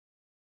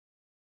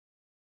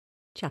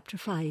Chapter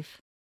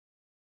 5.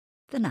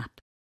 The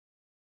Nap.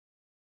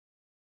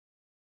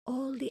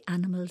 All the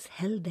animals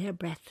held their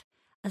breath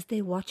as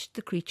they watched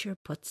the creature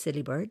put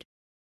Sillybird,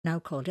 now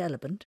called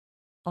Elephant,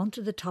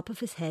 onto the top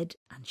of his head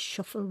and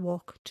shuffle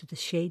walk to the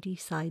shady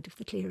side of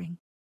the clearing.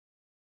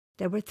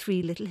 There were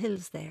 3 little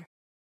hills there.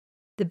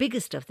 The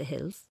biggest of the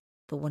hills,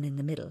 the one in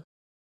the middle,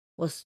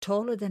 was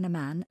taller than a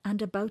man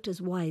and about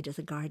as wide as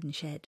a garden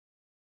shed.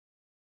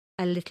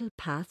 A little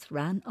path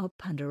ran up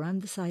and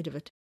around the side of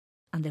it,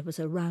 and there was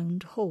a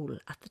round hole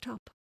at the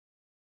top.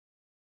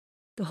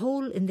 The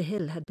hole in the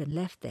hill had been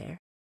left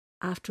there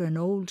after an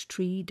old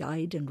tree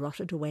died and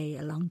rotted away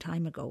a long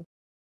time ago.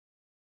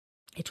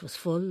 It was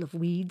full of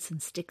weeds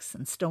and sticks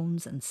and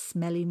stones and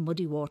smelly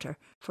muddy water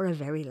for a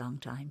very long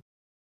time.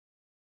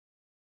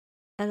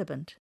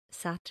 Elephant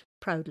sat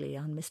proudly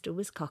on Mr.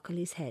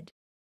 Wisscockley's head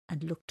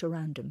and looked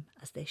around him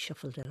as they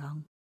shuffled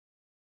along.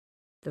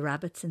 The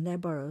rabbits in their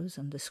burrows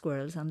and the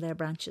squirrels on their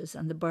branches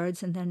and the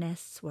birds in their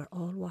nests were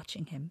all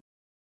watching him.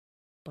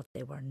 But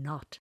they were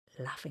not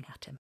laughing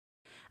at him,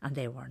 and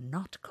they were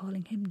not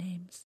calling him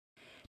names.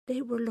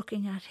 They were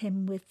looking at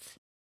him with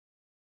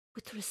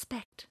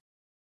respect.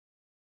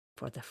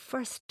 For the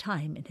first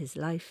time in his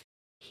life,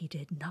 he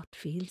did not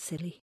feel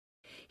silly.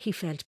 He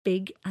felt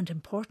big and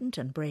important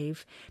and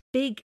brave,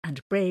 big and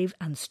brave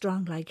and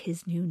strong like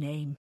his new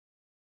name,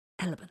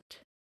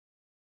 Elephant.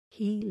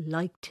 He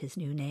liked his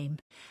new name,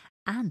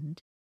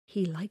 and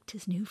he liked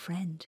his new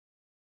friend.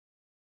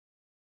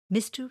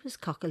 Mr.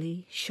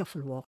 Wisscoccally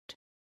shuffle-walked,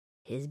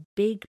 his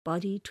big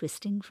body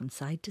twisting from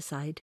side to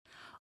side.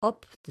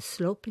 Up the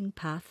sloping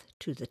path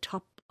to the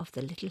top of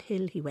the little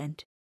hill he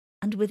went,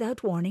 and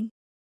without warning,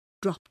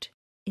 dropped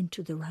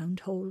into the round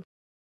hole.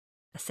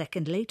 A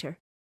second later,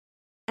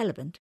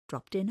 Elephant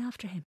dropped in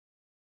after him.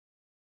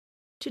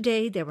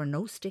 Today there were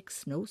no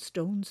sticks, no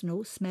stones,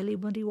 no smelly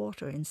muddy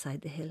water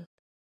inside the hill.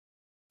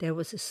 There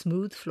was a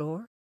smooth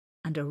floor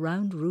and a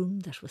round room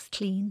that was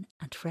clean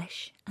and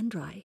fresh and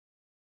dry.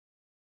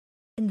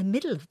 In the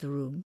middle of the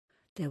room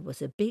there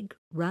was a big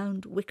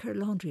round wicker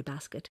laundry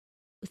basket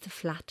with a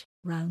flat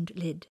round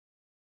lid.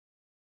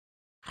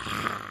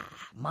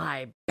 "Ah,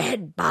 my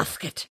bed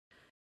basket,"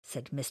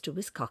 said Mr.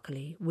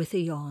 Wisscoccally with a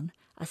yawn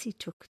as he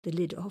took the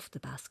lid off the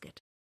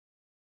basket.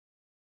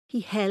 He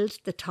held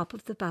the top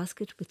of the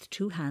basket with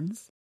 2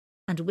 hands,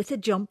 and with a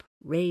jump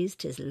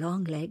raised his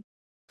long leg,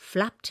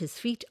 flapped his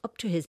feet up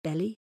to his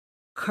belly,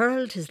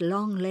 curled his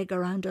long leg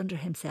around under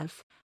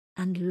himself,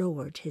 and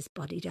lowered his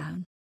body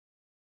down.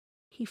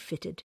 He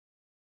fitted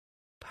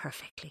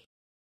perfectly.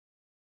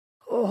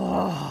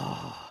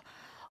 "Oh,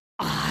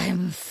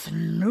 I'm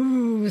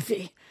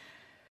snoozy,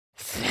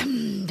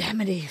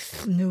 slim-damity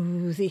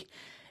snoozy.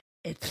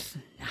 It's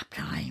nap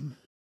time,"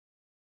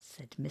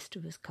 said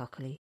Mr.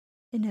 Wisscoccally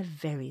in a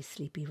very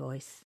sleepy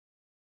voice.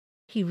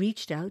 He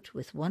reached out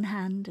with one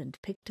hand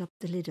and picked up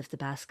the lid of the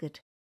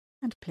basket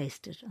and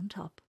placed it on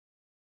top.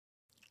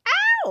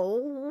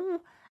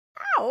 "Ow!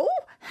 Ow!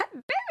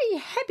 Very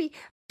heavy.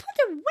 Put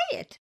away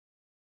it,"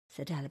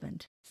 said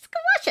Elephant.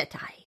 "Squash it,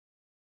 I."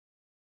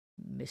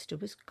 Mr.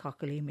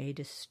 Wisscoccally made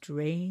a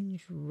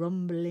strange,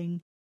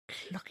 rumbling,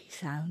 clucky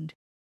sound.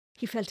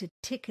 He felt a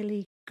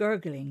tickly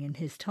gurgling in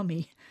his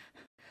tummy.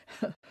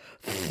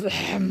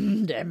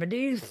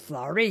 "Demity,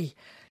 sorry.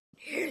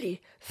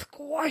 Nearly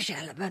squash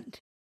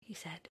Elephant," he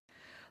said.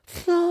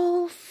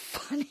 "So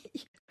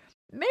funny.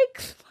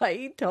 Makes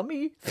my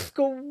tummy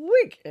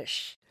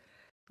squiggish.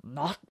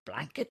 Not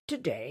blanket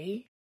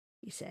today,"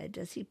 he said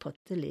as he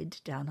put the lid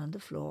down on the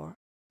floor.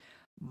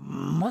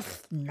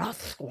 "Must not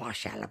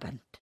squash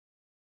Elephant."